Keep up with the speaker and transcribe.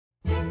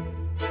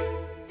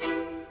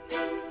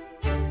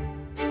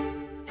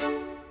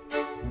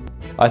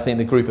I think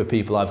the group of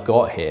people I've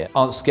got here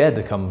aren't scared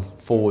to come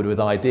forward with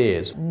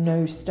ideas.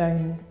 No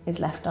stone is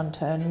left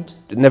unturned.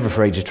 Never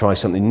afraid to try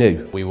something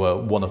new. We were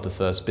one of the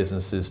first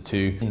businesses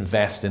to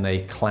invest in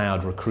a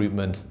cloud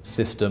recruitment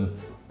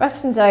system.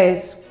 BrethertonDay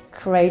is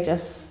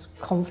courageous,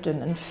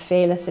 confident and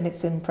fearless in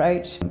its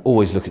approach.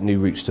 Always look at new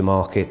routes to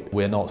market.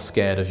 We're not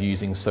scared of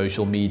using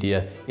social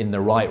media in the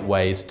right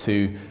ways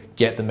to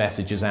get the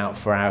messages out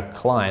for our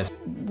clients.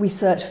 We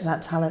search for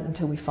that talent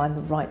until we find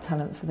the right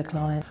talent for the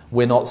client.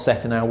 We're not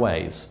set in our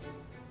ways.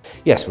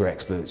 Yes, we're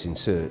experts in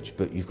search,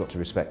 but you've got to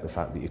respect the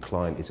fact that your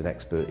client is an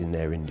expert in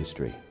their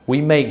industry. We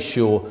make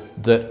sure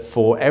that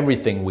for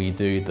everything we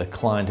do, the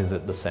client is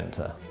at the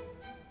centre.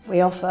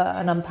 We offer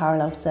an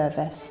unparalleled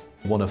service.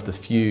 One of the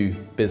few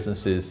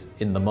businesses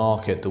in the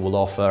market that will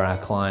offer our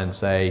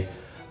clients a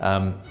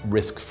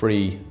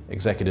risk-free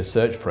executive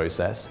search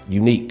process.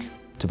 Unique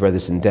to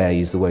BrethertonDay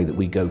is the way that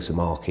we go to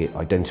market,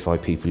 identify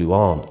people who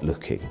aren't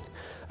looking,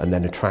 and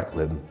then attract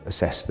them,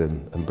 assess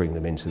them and bring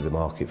them into the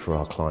market for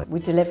our client.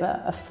 We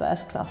deliver a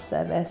first-class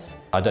service.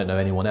 I don't know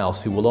anyone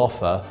else who will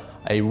offer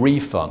a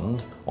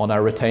refund on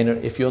our retainer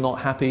if you're not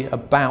happy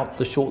about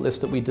the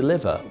shortlist that we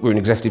deliver. We're an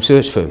executive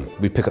search firm.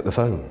 We pick up the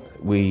phone.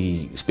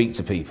 We speak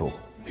to people.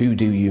 Who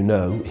do you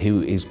know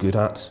who is good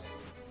at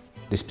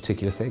this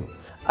particular thing?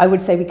 I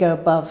would say we go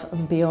above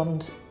and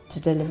beyond to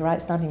deliver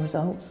outstanding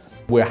results.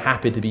 We're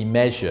happy to be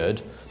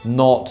measured,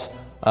 not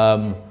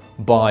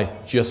by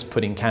just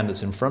putting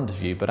candidates in front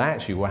of you, but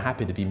actually we're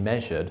happy to be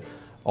measured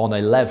on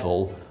a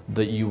level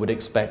that you would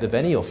expect of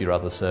any of your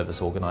other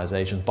service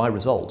organisations by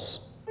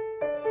results.